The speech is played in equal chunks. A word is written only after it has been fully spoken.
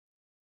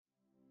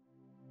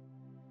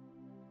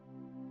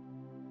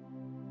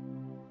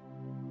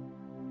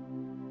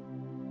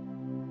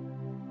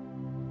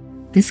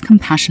This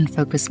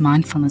compassion-focused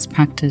mindfulness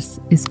practice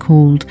is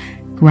called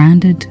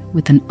Grounded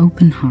with an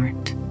Open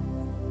Heart.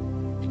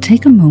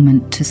 Take a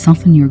moment to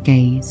soften your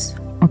gaze,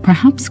 or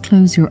perhaps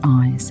close your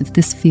eyes if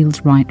this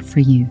feels right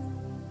for you.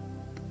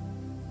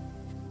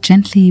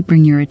 Gently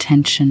bring your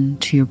attention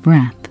to your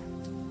breath,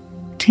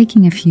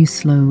 taking a few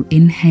slow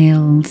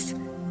inhales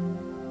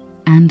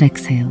and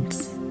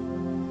exhales.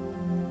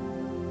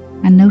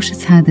 And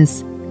notice how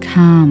this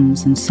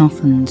calms and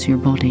softens your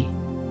body.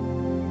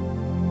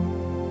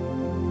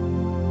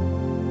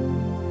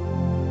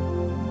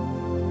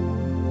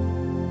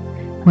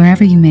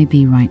 Wherever you may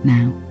be right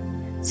now,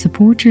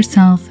 support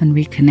yourself in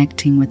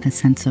reconnecting with a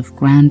sense of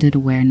grounded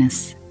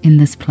awareness in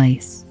this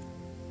place.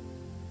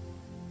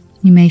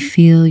 You may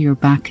feel your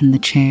back in the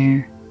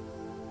chair,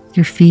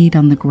 your feet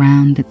on the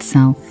ground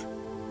itself,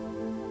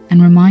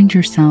 and remind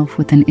yourself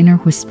with an inner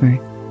whisper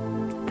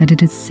that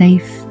it is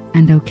safe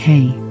and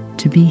okay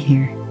to be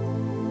here.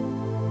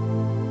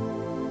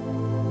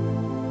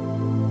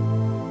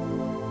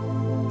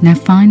 Now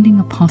finding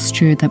a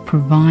posture that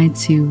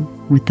provides you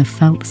with the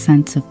felt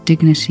sense of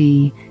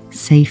dignity,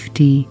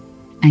 safety,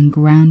 and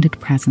grounded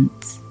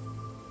presence.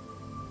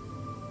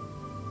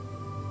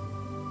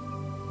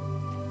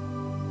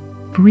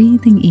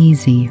 Breathing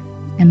easy,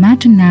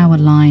 imagine now a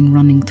line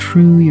running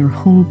through your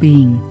whole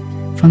being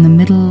from the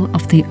middle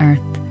of the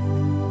earth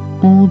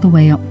all the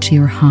way up to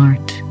your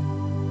heart,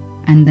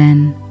 and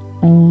then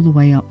all the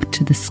way up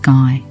to the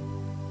sky,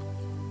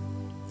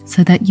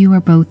 so that you are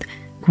both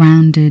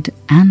grounded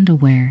and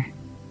aware.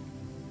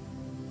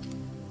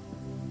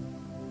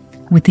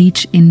 With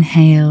each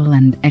inhale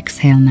and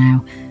exhale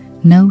now,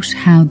 note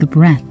how the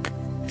breath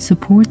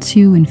supports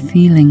you in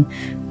feeling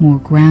more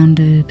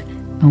grounded,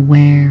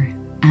 aware,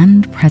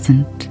 and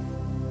present.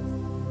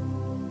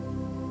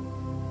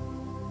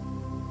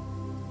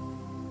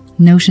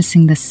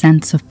 Noticing the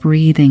sense of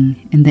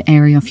breathing in the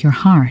area of your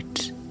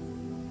heart.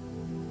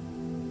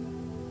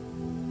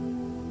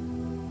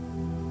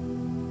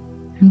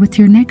 And with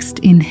your next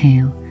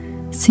inhale,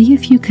 see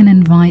if you can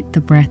invite the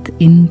breath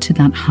into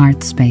that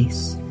heart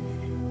space,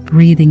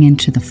 breathing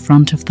into the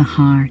front of the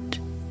heart,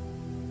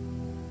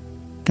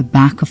 the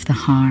back of the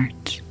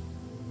heart,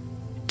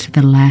 to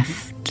the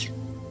left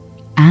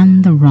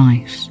and the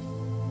right.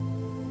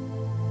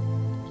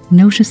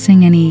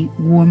 Noticing any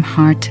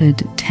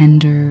warm-hearted,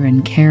 tender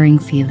and caring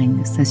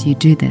feelings as you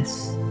do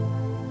this.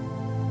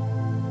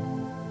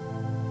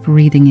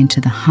 Breathing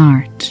into the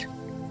heart,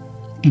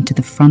 into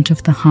the front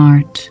of the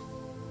heart,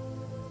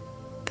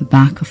 the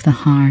back of the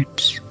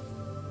heart,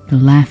 the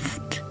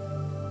left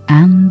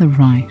and the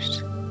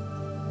right.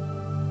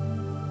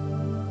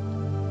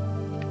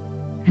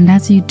 And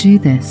as you do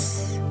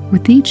this,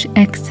 with each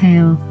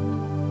exhale,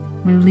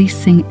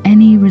 releasing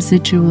any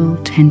residual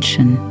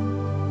tension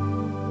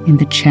in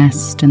the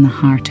chest and the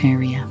heart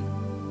area.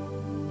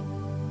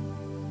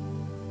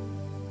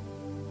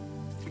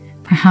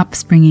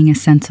 Perhaps bringing a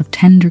sense of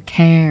tender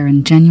care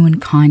and genuine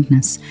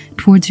kindness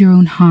towards your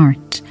own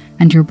heart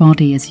and your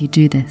body as you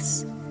do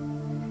this.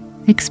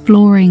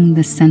 Exploring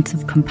this sense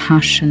of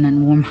compassion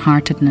and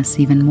warm-heartedness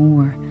even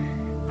more,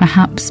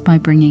 perhaps by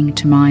bringing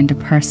to mind a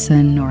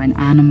person or an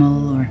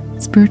animal or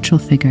spiritual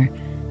figure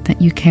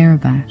that you care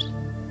about.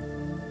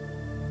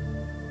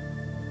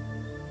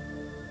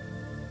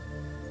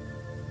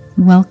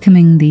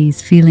 Welcoming these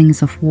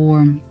feelings of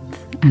warmth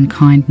and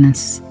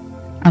kindness,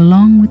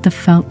 along with the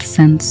felt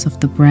sense of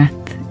the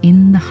breath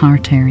in the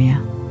heart area.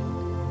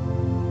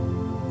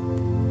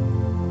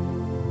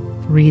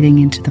 Breathing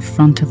into the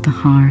front of the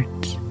heart,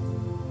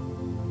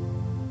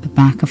 the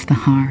back of the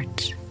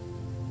heart,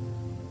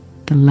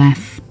 the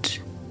left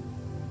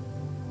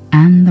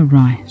and the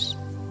right.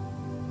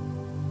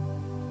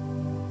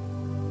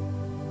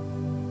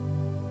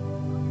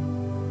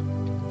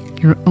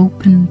 Your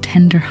open,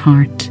 tender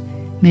heart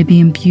may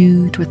be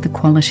imbued with the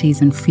qualities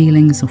and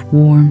feelings of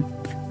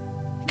warmth,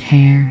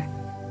 care,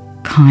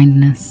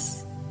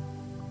 kindness,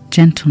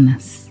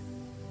 gentleness,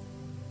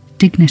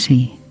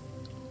 dignity,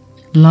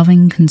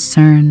 loving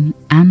concern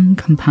and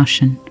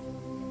compassion,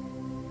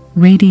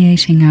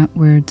 radiating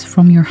outwards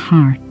from your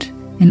heart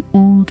in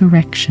all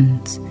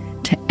directions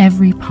to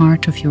every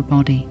part of your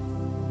body,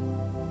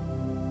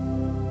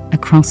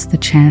 across the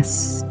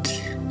chest,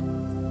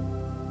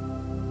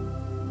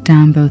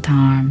 down both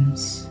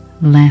arms,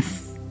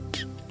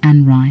 left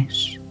and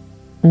right,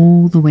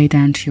 all the way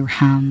down to your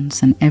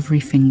hands and every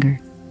finger,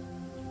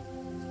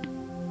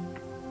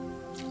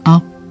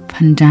 up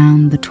and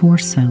down the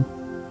torso,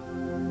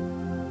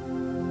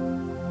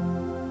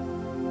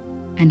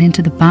 and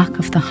into the back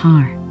of the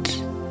heart,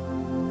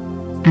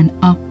 and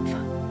up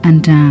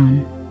and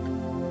down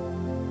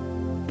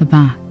the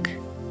back,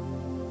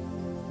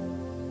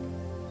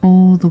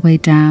 all the way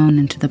down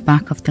into the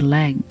back of the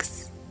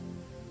legs,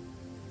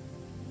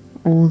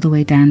 all the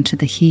way down to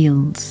the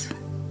heels,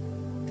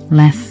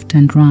 left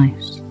and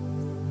right,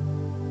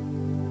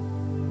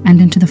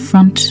 and into the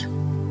front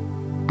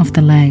of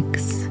the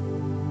legs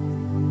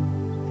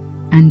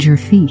and your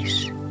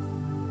feet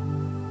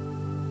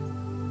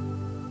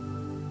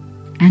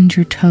and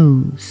your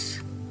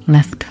toes,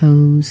 left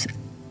toes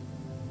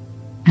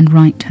and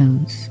right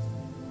toes,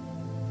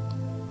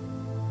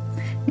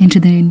 into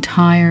the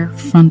entire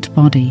front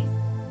body,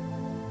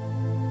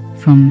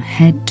 from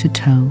head to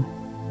toe,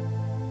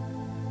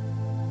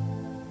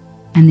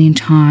 and the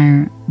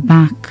entire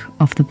back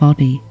of the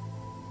body,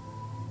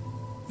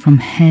 from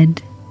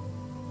head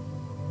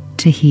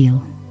to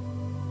heel.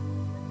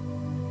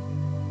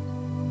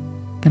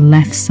 The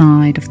left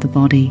side of the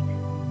body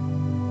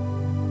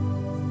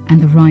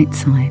and the right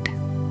side,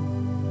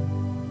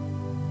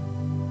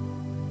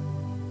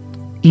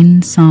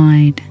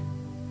 inside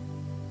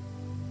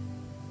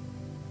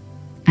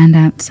and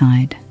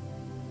outside.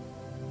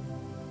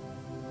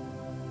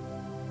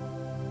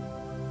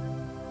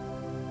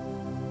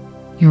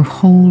 Your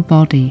whole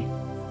body,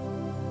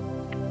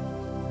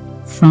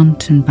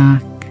 front and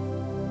back,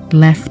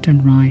 left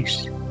and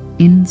right,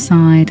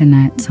 inside and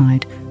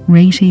outside,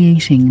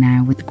 radiating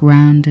now with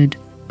grounded,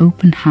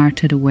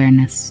 open-hearted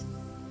awareness,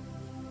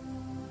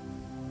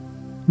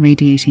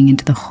 radiating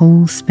into the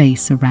whole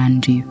space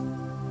around you.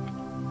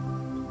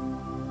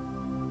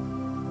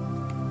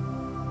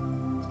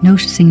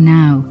 Noticing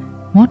now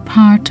what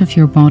part of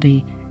your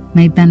body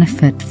may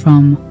benefit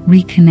from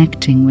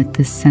reconnecting with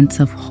this sense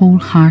of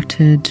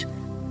wholehearted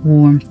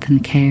warmth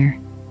and care.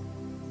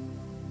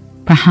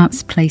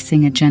 Perhaps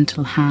placing a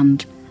gentle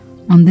hand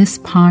on this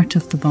part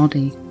of the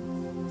body,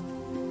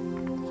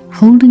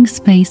 holding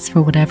space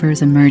for whatever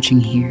is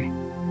emerging here,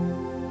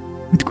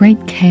 with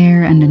great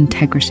care and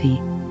integrity.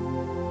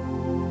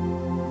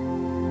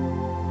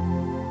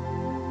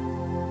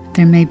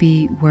 There may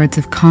be words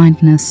of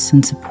kindness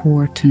and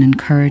support and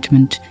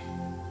encouragement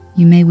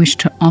you may wish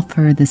to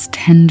offer this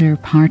tender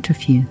part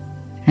of you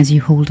as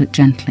you hold it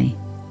gently.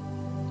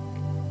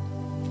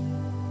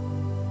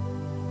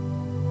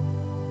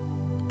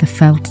 The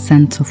felt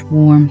sense of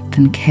warmth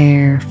and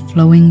care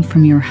flowing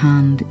from your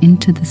hand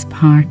into this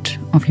part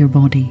of your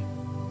body.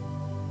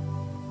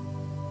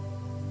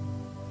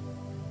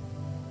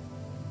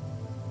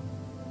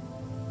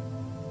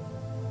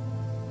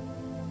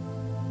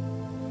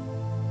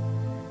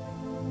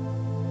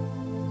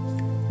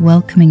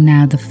 Welcoming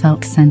now the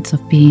felt sense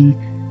of being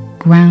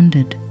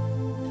grounded,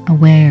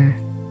 aware,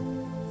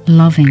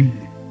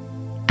 loving,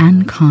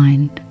 and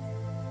kind.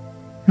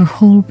 Your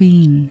whole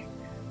being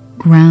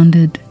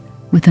grounded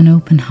with an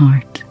open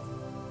heart.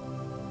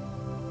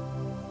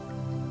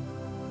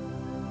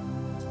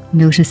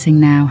 Noticing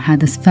now how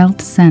this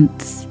felt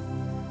sense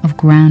of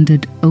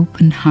grounded,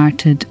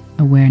 open-hearted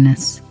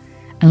awareness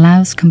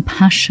allows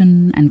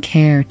compassion and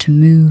care to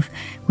move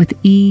with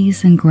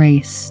ease and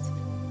grace.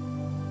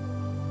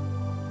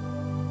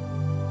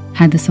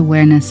 How this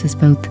awareness is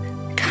both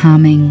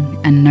calming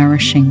and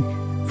nourishing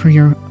for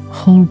your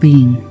whole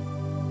being.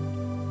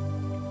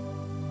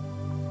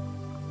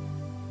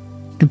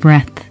 The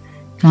breath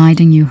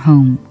guiding you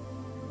home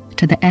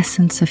to the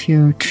essence of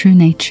your true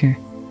nature,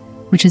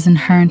 which is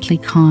inherently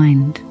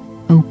kind,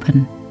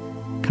 open,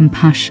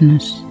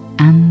 compassionate,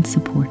 and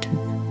supportive.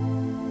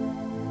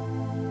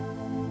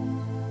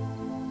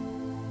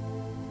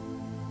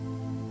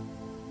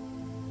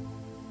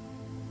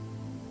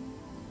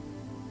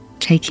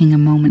 Taking a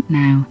moment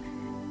now,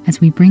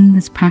 as we bring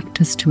this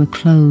practice to a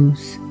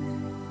close,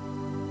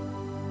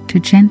 to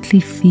gently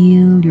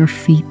feel your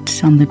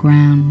feet on the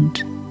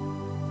ground,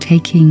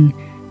 taking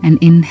an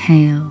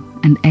inhale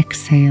and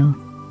exhale,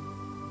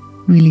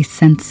 really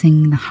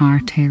sensing the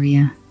heart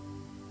area,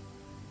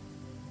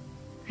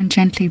 and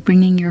gently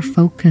bringing your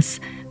focus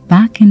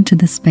back into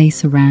the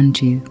space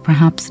around you,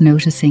 perhaps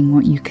noticing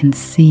what you can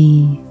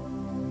see,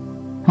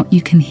 what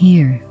you can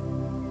hear.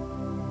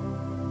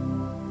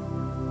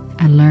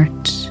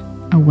 Alert,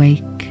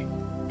 awake,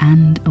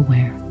 and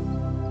aware.